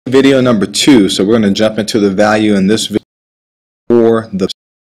Video number 2, so we're going to jump into the value in this video for the.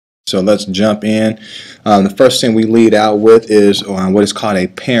 So let's jump in. The first thing we lead out with is what is called a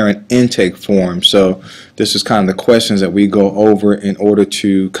parent intake form. So this is kind of the questions that we go over in order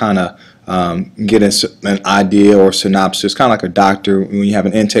to kind of get an idea or synopsis, kind of like a doctor. When you have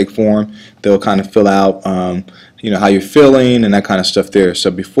an intake form, they'll kind of fill out how you're feeling and that kind of stuff there.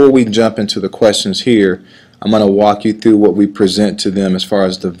 So before we jump into the questions here, I'm going to walk you through what we present to them as far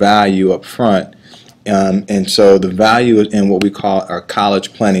as the value up front. And so the value is in what we call our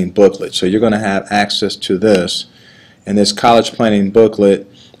college planning booklet. So you're going to have access to this. And this college planning booklet,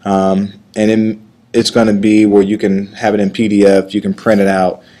 it's going to be where you can have it in PDF, you can print it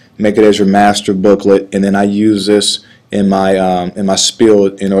out, make it as your master booklet, and then I use this in my spiel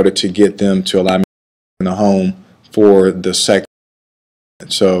in order to get them to allow me in the home for the second.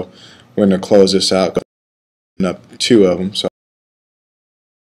 So we're going to close this out. Up 2 of them,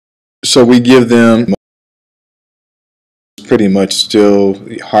 so we give them pretty much still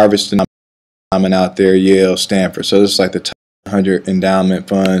harvesting out there, Yale, Stanford. So this is like the top 100 endowment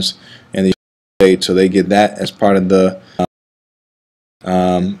funds in the state. So they get that as part of the.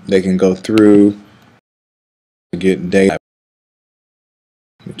 They can go through, get data.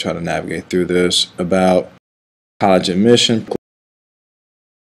 Let me try to navigate through this about college admission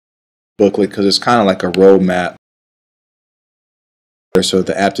booklet, because it's kind of like a roadmap. So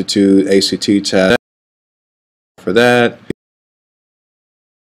the aptitude ACT test for that,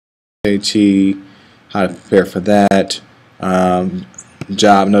 AT, how to prepare for that,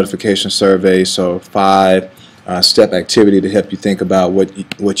 job notification survey. So 5-step activity to help you think about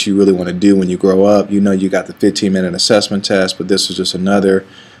what you really want to do when you grow up. You know, you got the 15-minute assessment test, but this is just another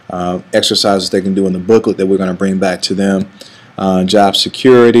exercises they can do in the booklet that we're going to bring back to them. Job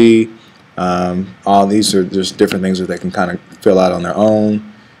security. All these are just different things that they can kind of fill out on their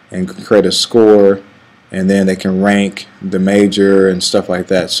own and create a score, and then they can rank the major and stuff like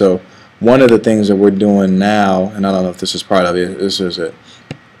that. So one of the things that we're doing now, and I don't know if this is part of it, this is it.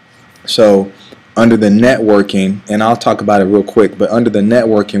 So under the networking, and I'll talk about it real quick, but under the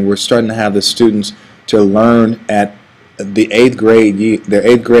networking, we're starting to have the students to learn at the 8th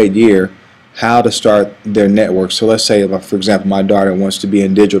grade year how to start their network. So let's say, for example, my daughter wants to be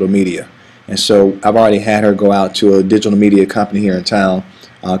in digital media. And so I've already had her go out to a digital media company here in town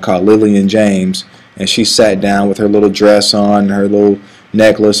called Lillian James, and she sat down with her little dress on, her little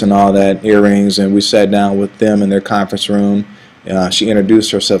necklace and all that, earrings, and we sat down with them in their conference room. She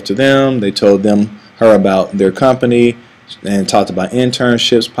introduced herself to them. They told her about their company and talked about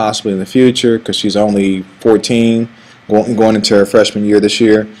internships possibly in the future, because she's only 14, going into her freshman year this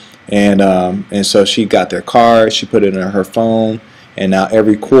year. And so she got their card, she put it in her phone, and now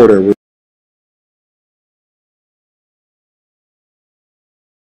every quarter we're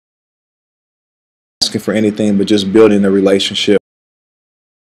asking for anything but just building the relationship.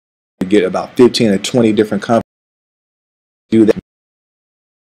 We get about 15 or 20 different companies do that.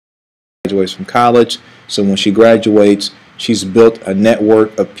 Graduates from college, so when she graduates, she's built a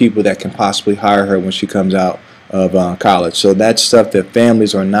network of people that can possibly hire her when she comes out of college. So that's stuff that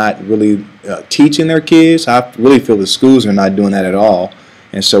families are not really teaching their kids. I really feel the schools are not doing that at all,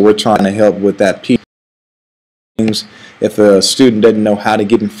 and so we're trying to help with that piece. If a student doesn't know how to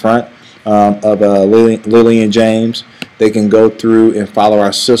get in front of Lillian James, they can go through and follow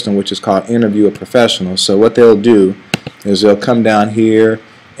our system, which is called Interview a Professional. So what they'll do is they'll come down here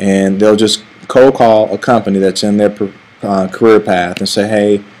and they'll just cold call a company that's in their career path and say,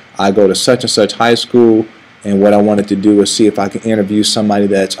 hey, I go to such and such high school, and what I wanted to do is see if I can interview somebody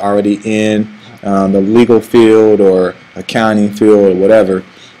that's already in the legal field or accounting field or whatever,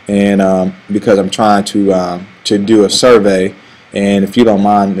 and because I'm trying to do a survey. And if you don't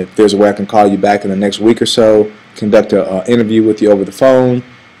mind, if there's a way I can call you back in the next week or so, conduct an interview with you over the phone,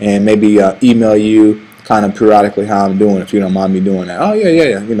 and maybe email you kind of periodically how I'm doing, if you don't mind me doing that. Oh,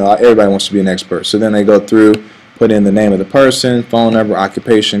 yeah. You know, everybody wants to be an expert. So then they go through, put in the name of the person, phone number,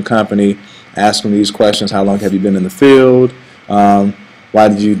 occupation, company, ask them these questions. How long have you been in the field? Why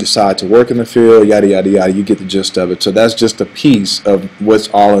did you decide to work in the field? Yada, yada, yada. You get the gist of it. So that's just a piece of what's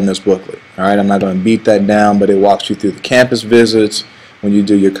all in this booklet. All right, I'm not going to beat that down, but it walks you through the campus visits, when you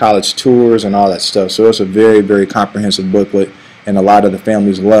do your college tours and all that stuff. So it's a very, very comprehensive booklet, and a lot of the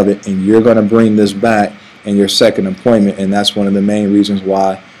families love it, and you're going to bring this back in your second appointment, and that's one of the main reasons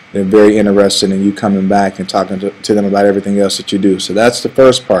why they're very interested in you coming back and talking to them about everything else that you do. So that's the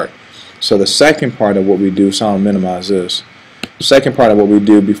first part. So the second part of what we do, so I'll minimize this. The second part of what we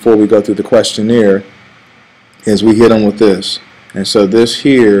do before we go through the questionnaire is we hit them with this. And so this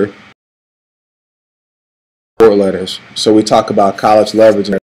here, 4 letters. So we talk about college leverage.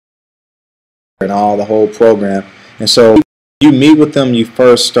 and all the whole program. And so you meet with them, you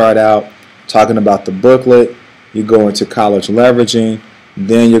first start out talking about the booklet, you go into college leveraging,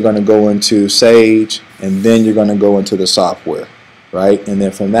 then you're going to go into Sage, and then you're going to go into the software, right? And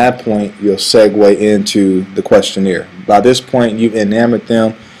then from that point, you'll segue into the questionnaire. By this point, you've enamored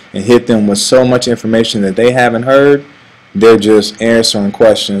them and hit them with so much information that they haven't heard. They're just answering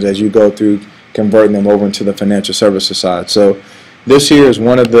questions as you go through converting them over into the financial services side. So this here is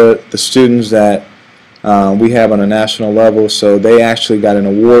one of the students that we have on a national level. So they actually got an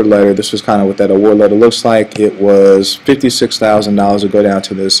award letter. This was kind of what that award letter looks like. It was $56,000 to go down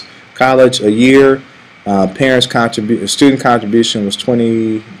to this college a year. Student contribution was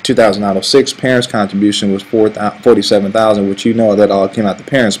 $22,906. Parents contribution was $47,000, which you know that all came out the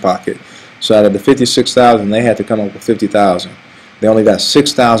parents' pocket. So out of the $56,000, they had to come up with $50,000. They only got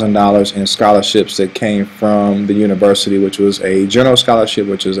 $6,000 in scholarships that came from the university, which was a general scholarship,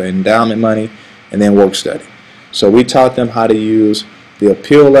 which is endowment money, and then work study. So we taught them how to use the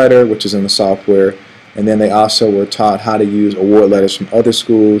appeal letter, which is in the software, and then they also were taught how to use award letters from other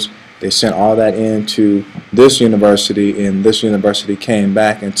schools. They sent all that into this university, and this university came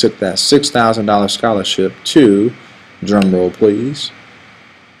back and took that $6,000 scholarship to, drum roll please,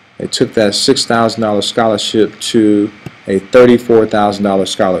 they took that $6,000 scholarship to a $34,000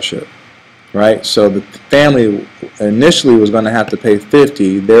 scholarship. Right, so the family initially was going to have to pay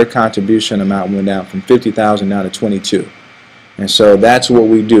 $50,000. Their contribution amount went down from $50,000 down to $22,000, and so that's what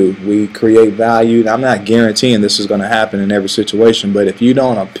we do. We create value. I'm not guaranteeing this is going to happen in every situation, but if you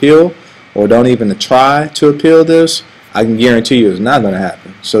don't appeal or don't even try to appeal this, I can guarantee you it's not going to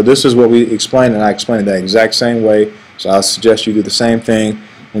happen. So this is what we explain, and I explain it that exact same way. So I suggest you do the same thing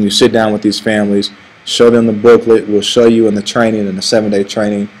when you sit down with these families. Show them the booklet. We'll show you in the training, in the 7-day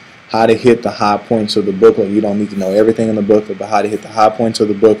training, how to hit the high points of the booklet. You don't need to know everything in the booklet, but how to hit the high points of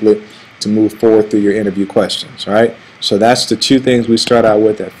the booklet to move forward through your interview questions, right? So that's the two things we start out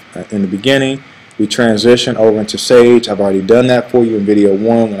with in the beginning. We transition over into Sage. I've already done that for you in video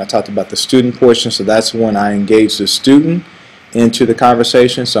 1 when I talked about the student portion. So that's when I engage the student into the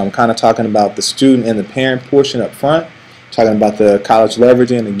conversation. So I'm kind of talking about the student and the parent portion up front, talking about the college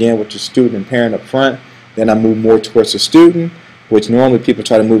leveraging, again, with the student and parent up front. Then I move more towards the student, which normally people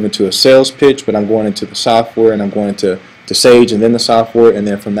try to move into a sales pitch, but I'm going into the software, and I'm going into Sage and then the software, and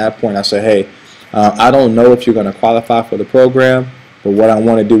then from that point I say, hey, I don't know if you're going to qualify for the program, but what I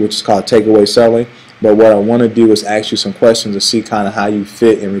want to do, which is called takeaway selling, but what I want to do is ask you some questions to see kind of how you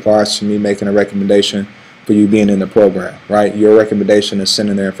fit in regards to me making a recommendation for you being in the program, right? Your recommendation is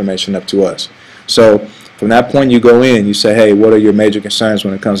sending their information up to us. So from that point you go in, you say, hey, what are your major concerns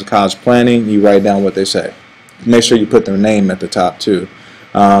when it comes to college planning? You write down what they say. Make sure you put their name at the top too.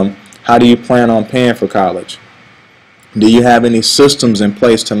 How do you plan on paying for college? Do you have any systems in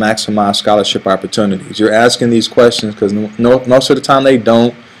place to maximize scholarship opportunities? You're asking these questions because most of the time they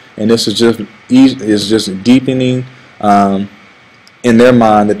don't, and this is just deepening in their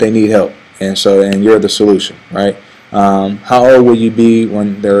mind that they need help, and you're the solution, right? How old will you be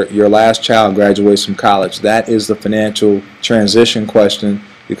when your last child graduates from college? That is the financial transition question,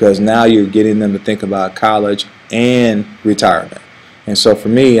 because now you're getting them to think about college and retirement. And so for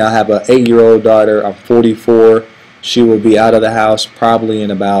me, I have an 8-year-old daughter. I'm 44. She will be out of the house probably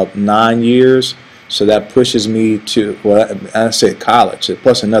in about 9 years. So that pushes me to, well, I said college,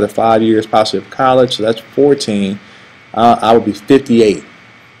 plus another 5 years possibly of college. So that's 14. I would be 58.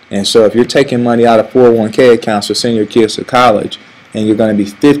 And so if you're taking money out of 401k accounts to send your kids to college and you're going to be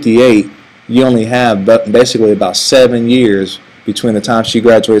 58, you only have basically about 7 years between the time she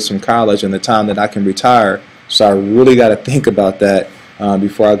graduates from college and the time that I can retire. So I really got to think about that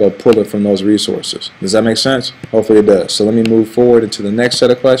before I go pull it from those resources. Does that make sense? Hopefully it does. So let me move forward into the next set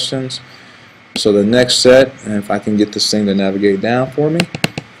of questions. So the next set, and if I can get this thing to navigate down for me.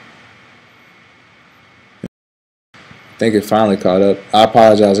 I think it finally caught up. I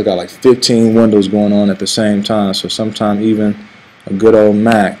apologize. I got like 15 windows going on at the same time. So sometimes even a good old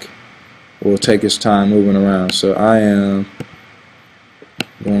Mac will take its time moving around. So I am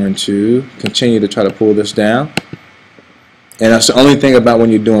going to continue to try to pull this down. And that's the only thing about when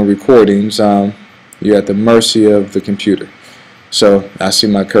you're doing recordings, you're at the mercy of the computer. So I see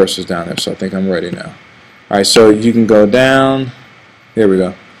my cursors down there, so I think I'm ready now. Alright, so you can go down, there we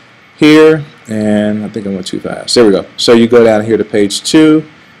go, here, and I think I went too fast. There we go. So you go down here to page 2,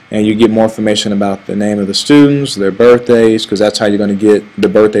 and you get more information about the name of the students, their birthdays, because that's how you're going to get the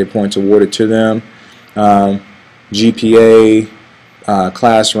birthday points awarded to them, GPA,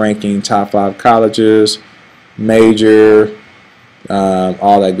 class ranking, top 5 colleges, major,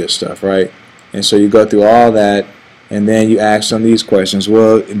 all that good stuff, right? And so you go through all that, And then you ask them these questions.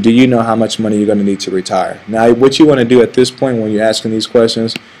 Well, do you know how much money you're going to need to retire? Now, what you want to do at this point when you're asking these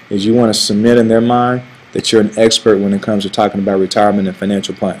questions is you want to submit in their mind that you're an expert when it comes to talking about retirement and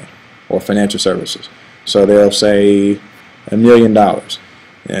financial planning or financial services. So they'll say $1 million.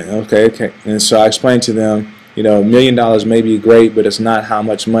 Yeah, okay. And so I explained to them, you know, $1 million may be great, but it's not how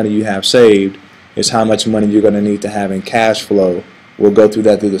much money you have saved. It's how much money you're going to need to have in cash flow. We'll go through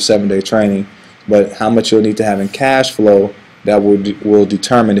that through the 7-day training. But how much you'll need to have in cash flow, that will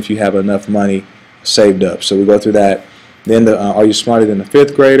determine if you have enough money saved up. So we go through that. Then are you smarter than a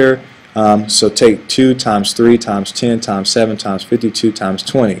 5th grader? So take 2 times 3 times 10 times 7 times 52 times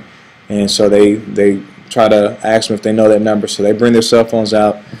 20. And so they try to ask them if they know that number. So they bring their cell phones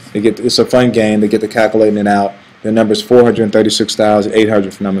out. It's a fun game. They get the calculating it out. The number is 436,800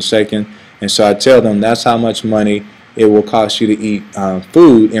 if I'm not mistaken. And so I tell them that's how much money it will cost you to eat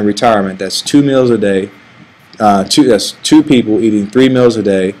food in retirement. That's 2 meals a day. That's 2 people eating 3 meals a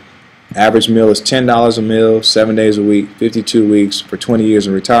day. Average meal is $10 a meal, 7 days a week, 52 weeks for 20 years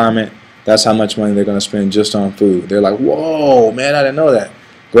in retirement. That's how much money they're going to spend just on food. They're like, whoa, man, I didn't know that.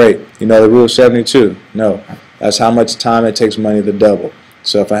 Great. You know the rule of 72? No. That's how much time it takes money to double.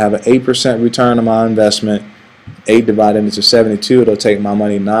 So if I have an 8% return on my investment, 8 divided into 72, it'll take my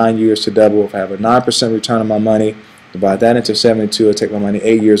money 9 years to double. If I have a 9% return on my money, divide that into 72, it'll take my money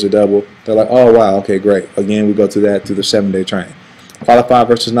 8 years to double. They're like, oh, wow, okay, great. Again, we go through that through the 7-day training. Qualified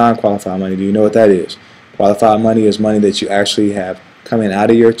versus non-qualified money. Do you know what that is? Qualified money is money that you actually have coming out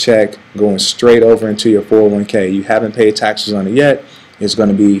of your check, going straight over into your 401k. You haven't paid taxes on it yet. It's going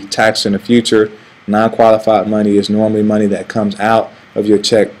to be taxed in the future. Non-qualified money is normally money that comes out of your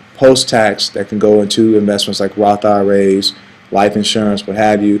check post-tax that can go into investments like Roth IRAs, life insurance, what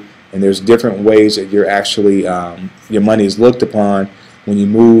have you. And there's different ways that you're actually your money is looked upon when you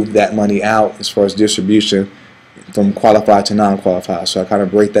move that money out as far as distribution from qualified to non-qualified. So I kind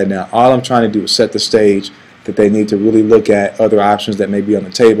of break that down. All I'm trying to do is set the stage that they need to really look at other options that may be on the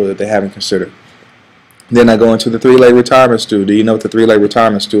table that they haven't considered. Then I go into the 3-leg retirement stool. Do you know what the 3-leg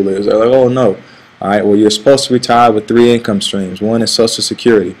retirement stool is? They're like, oh, no. All right, well, you're supposed to retire with 3 income streams. One is Social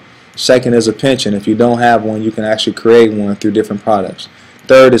Security. Second is a pension. If you don't have one, you can actually create one through different products.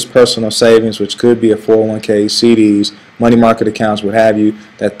 Third is personal savings, which could be a 401k, CDs, money market accounts, what have you.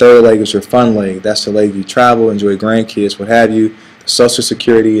 That third leg is your fun leg. That's the leg you travel, enjoy grandkids, what have you. The Social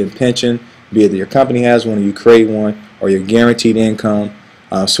Security and pension, be it that your company has one or you create one, or your guaranteed income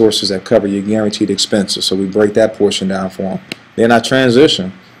sources that cover your guaranteed expenses. So we break that portion down for them. Then I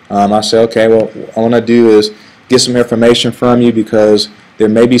transition. I say, okay, well, what I want to do is get some information from you because there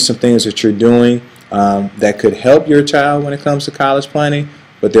may be some things that you're doing that could help your child when it comes to college planning,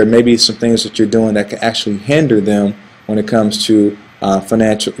 but there may be some things that you're doing that can actually hinder them when it comes to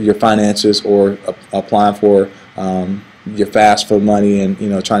your finances or applying for your FAFSA money and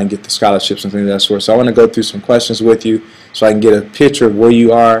trying to get the scholarships and things of that sort. So I want to go through some questions with you so I can get a picture of where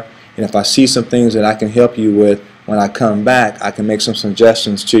you are, and if I see some things that I can help you with when I come back, I can make some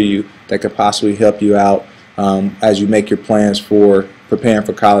suggestions to you that could possibly help you out as you make your plans for preparing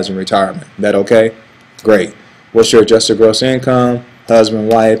for college and retirement. Is that okay? Great. What's your adjusted gross income? Husband,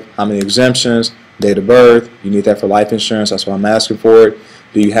 wife, how many exemptions? Date of birth. You need that for life insurance. That's why I'm asking for it.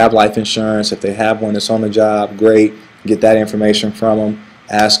 Do you have life insurance? If they have one that's on the job, great. Get that information from them.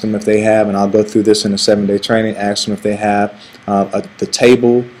 Ask them if they have, and I'll go through this in the 7-day training. Ask them if they have the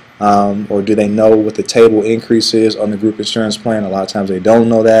table or do they know what the table increase is on the group insurance plan. A lot of times they don't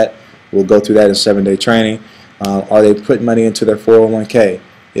know that. We'll go through that in 7-day training. Are they putting money into their 401k?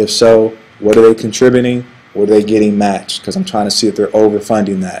 If so, what are they contributing? What are they getting matched? Because I'm trying to see if they're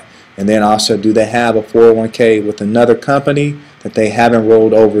overfunding that. And then also, do they have a 401k with another company that they haven't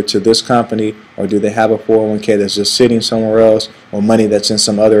rolled over to this company, or do they have a 401k that's just sitting somewhere else, or money that's in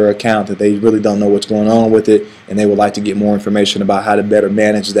some other account that they really don't know what's going on with it, and they would like to get more information about how to better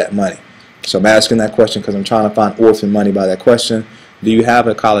manage that money. So I'm asking that question because I'm trying to find orphan money by that question. Do you have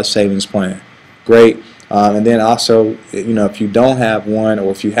a college savings plan? Great. And then also, if you don't have one,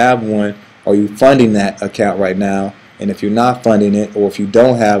 or if you have one, are you funding that account right now? And if you're not funding it, or if you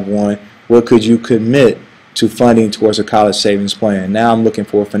don't have one, what could you commit to funding towards a college savings plan? Now I'm looking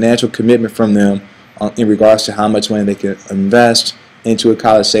for a financial commitment from them in regards to how much money they can invest into a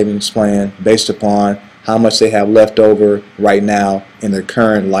college savings plan based upon how much they have left over right now in their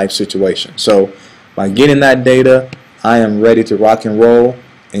current life situation. So by getting that data, I am ready to rock and roll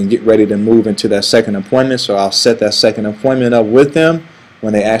and get ready to move into that second appointment. So I'll set that second appointment up with them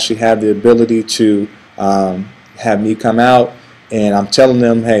when they actually have the ability to have me come out, and I'm telling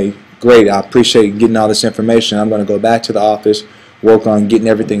them, hey, great, I appreciate getting all this information. I'm going to go back to the office. work on getting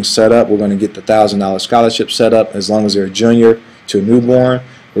everything set up. We're going to get the $1,000 scholarship set up as long as they're a junior to a newborn.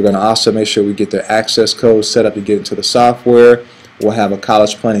 We're going to also make sure we get their access code set up to get into the software. We'll have a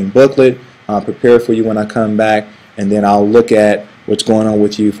college planning booklet prepared for you when I come back, and then I'll look at what's going on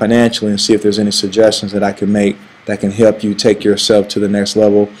with you financially and see if there's any suggestions that I can make that can help you take yourself to the next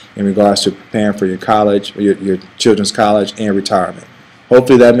level in regards to preparing for your college, your children's college, and retirement.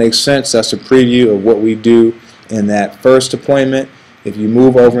 Hopefully that makes sense. That's a preview of what we do in that first appointment. If you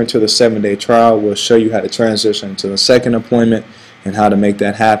move over into the 7-day trial, we'll show you how to transition to the second appointment and how to make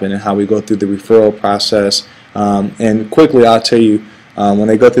that happen and how we go through the referral process. And quickly, I'll tell you, when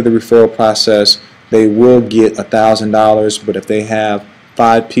they go through the referral process, they will get $1,000, but if they have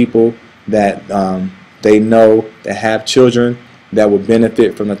 5 people that they know that have children that would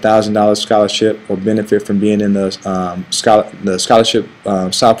benefit from the $1,000 scholarship or benefit from being in the scholarship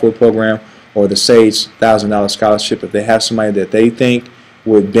software program or the SAGE $1,000 scholarship, if they have somebody that they think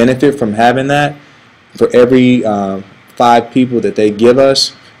would benefit from having that, for every 5 people that they give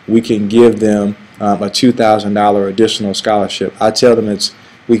us, we can give them a $2,000 additional scholarship. I tell them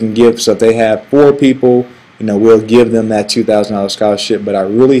we can give, so if they have 4 people, we'll give them that $2,000 scholarship, but I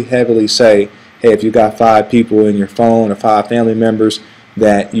really heavily say, hey, if you got 5 people in your phone or 5 family members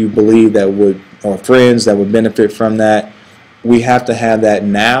that you believe that would, or friends that would benefit from that, we have to have that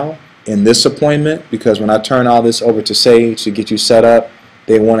now in this appointment, because when I turn all this over to Sage to get you set up,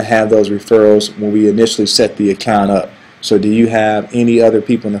 they want to have those referrals when we initially set the account up. So do you have any other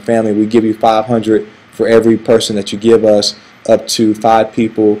people in the family? We give you $500 for every person that you give us, up to 5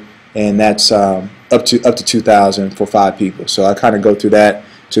 people, and that's up to $2,000 for 5 people. So I kind of go through that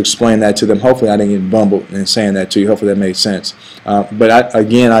to explain that to them. Hopefully I didn't get bumbled in saying that to you. Hopefully that made sense. But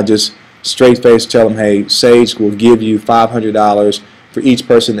I just straight face tell them, hey, Sage will give you $500 for each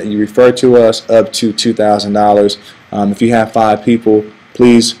person that you refer to us, up to $2,000. If you have 5 people,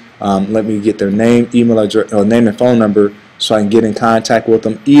 please let me get their name, email address, or name and phone number so I can get in contact with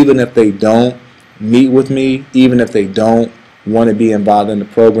them. Even if they don't meet with me, even if they don't want to be involved in the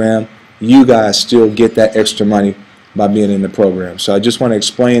program, you guys still get that extra money by being in the program. So I just want to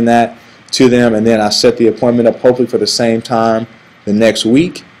explain that to them, and then I set the appointment up hopefully for the same time the next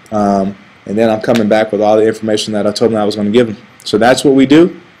week, and then I'm coming back with all the information that I told them I was going to give them. So that's what we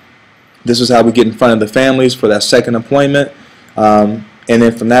do. This is how we get in front of the families for that second appointment, and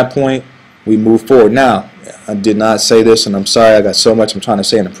then from that point we move forward. Now, I did not say this, and I'm sorry, I got so much I'm trying to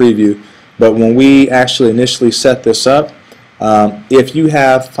say in the preview, but when we actually initially set this up, if you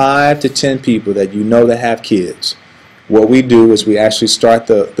have 5 to 10 people that you know that have kids, what we do is we actually start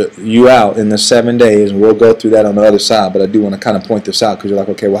you out in the 7 days, and we'll go through that on the other side, but I do want to kind of point this out because you're like,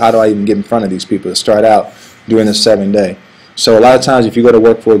 okay, well, how do I even get in front of these people to start out during the 7-day? So a lot of times if you go to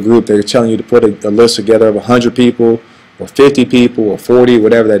work for a group, they're telling you to put a list together of 100 people or 50 people or 40,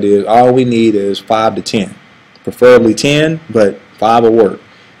 whatever that is. All we need is 5 to 10, preferably 10, but 5 will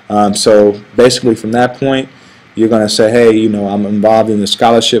work. So basically from that point, you're going to say, hey, I'm involved in the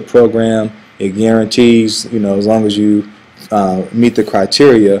scholarship program. It guarantees, as long as you meet the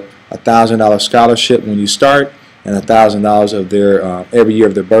criteria, a $1,000 scholarship when you start and $1,000 of their every year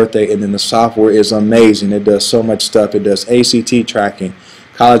of their birthday. And then the software is amazing. It does so much stuff. It does ACT tracking,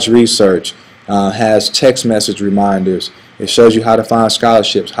 college research, has text message reminders. It shows you how to find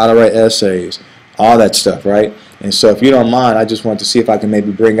scholarships, how to write essays, all that stuff, right? And so if you don't mind, I just want to see if I can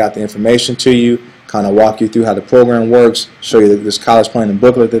maybe bring out the information to you, kind of walk you through how the program works, show you this college planning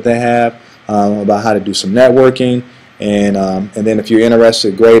booklet that they have, about how to do some networking, and then if you're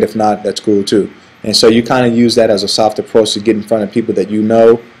interested, great. If not, that's cool too. And so you kind of use that as a soft approach to get in front of people that you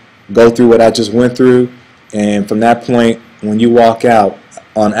know, go through what I just went through, and from that point, when you walk out,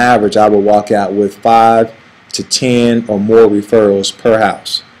 on average, I will walk out with 5 to 10 or more referrals per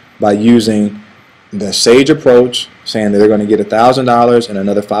house by using the SAGE approach, saying that they're going to get $1,000 and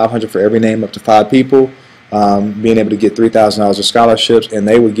another $500 for every name up to 5 people, being able to get $3,000 of scholarships, and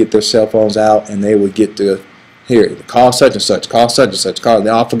they would get their cell phones out and they would get to, here, call such and such, call such and such, call, they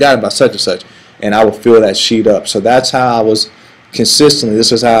all forgot about such and such, and I would fill that sheet up. So that's how I was consistently,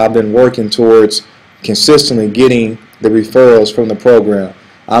 this is how I've been working towards consistently getting the referrals from the program.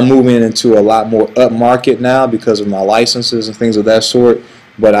 I'm moving into a lot more upmarket now because of my licenses and things of that sort,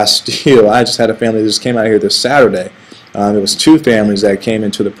 but I just had a family that just came out here this Saturday. There was 2 families that came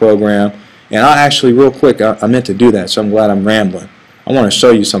into the program, and I actually, real quick, I meant to do that, so I'm glad I'm rambling. I want to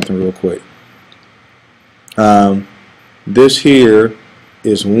show you something real quick. This here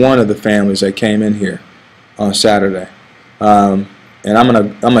is one of the families that came in here on Saturday, and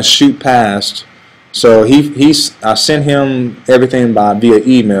I'm gonna shoot past. So I sent him everything via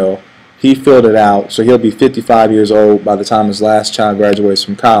email. He filled it out, so he'll be 55 years old by the time his last child graduates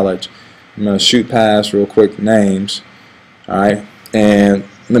from college. I'm going to shoot past real quick names. All right, and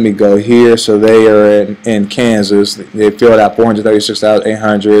let me go here. So they are in Kansas. They filled out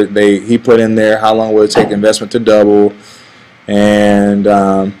 436,800. He put in there how long will it take investment to double, and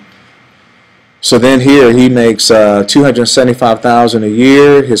so then here he makes $275,000 a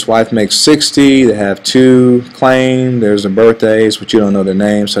year. His wife makes $60,000. They have 2 claimed. There's their birthdays, but you don't know their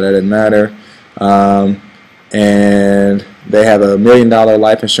names, so that doesn't matter. And they have $1 million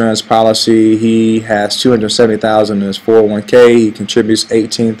life insurance policy. He has $270,000 in his 401k. He contributes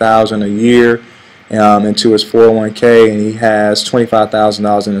 $18,000 a year into his 401k, and he has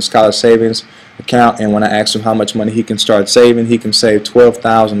 $25,000 in his college savings account. And when I asked him how much money he can start saving, he can save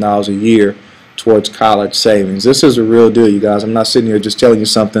 $12,000 a year towards college savings. This is a real deal, you guys. I'm not sitting here just telling you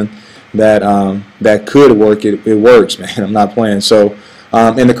something that that could work. It works, man. I'm not playing. So,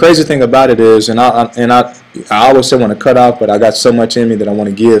 and the crazy thing about it is, and I always say I want to cut off, but I got so much in me that I want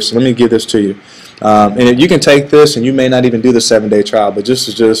to give. So let me give this to you. And you can take this, and you may not even do the 7-day trial, but this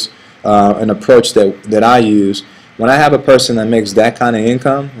is just an approach that I use. When I have a person that makes that kind of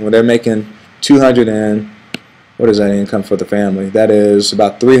income, when they're making 200 and what is that income for the family? That is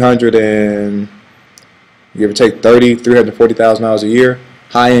about 300 and give or take $340,000 a year.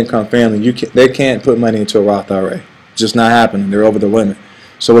 High income family, they can't put money into a Roth IRA. It's just not happening. They're over the limit.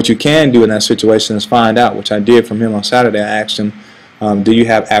 So what you can do in that situation is find out, which I did from him on Saturday. I asked him, do you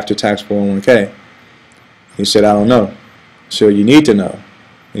have after-tax 401k? He said, I don't know. So you need to know.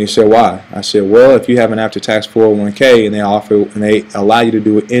 And he said, why? I said, well, if you have an after-tax 401k and they allow you to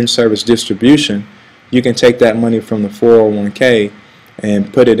do an in-service distribution, you can take that money from the 401k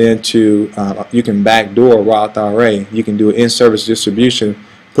and put it into, you can backdoor a Roth IRA. You can do an in-service distribution,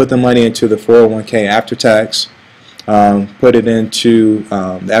 put the money into the 401k after tax, put it into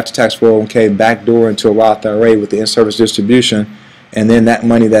the after-tax 401k, backdoor into a Roth IRA with the in-service distribution, and then that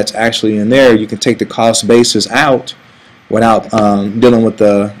money that's actually in there, you can take the cost basis out without dealing with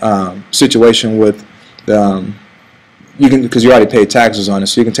the situation with the, because you already paid taxes on it,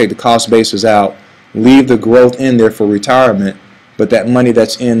 so you can take the cost basis out, leave the growth in there for retirement, but that money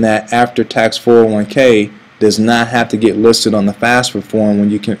that's in that after-tax 401k does not have to get listed on the FAFSA form when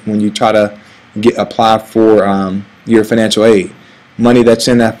you try to apply for your financial aid. Money that's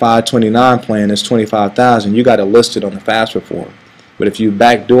in that 529 plan is $25,000. You got to list it on the FAFSA form. But if you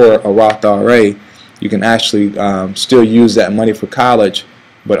backdoor a Roth IRA, you can actually still use that money for college,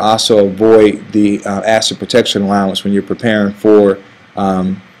 but also avoid the asset protection allowance when you're preparing for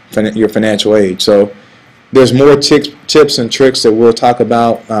your financial aid. So there's more tips and tricks that we'll talk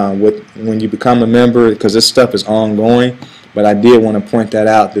about when you become a member, because this stuff is ongoing. But I did want to point that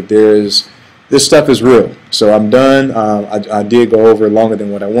out, that this stuff is real. So I'm done. I did go over longer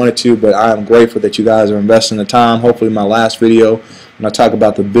than what I wanted to, but I am grateful that you guys are investing the time. Hopefully my last video, when I talk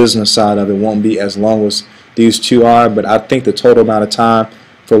about the business side of it, won't be as long as these two are, but I think the total amount of time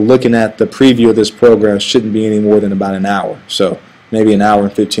for looking at the preview of this program shouldn't be any more than about an hour. So maybe an hour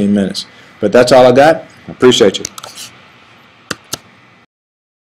and 15 minutes. But that's all I got. I appreciate you.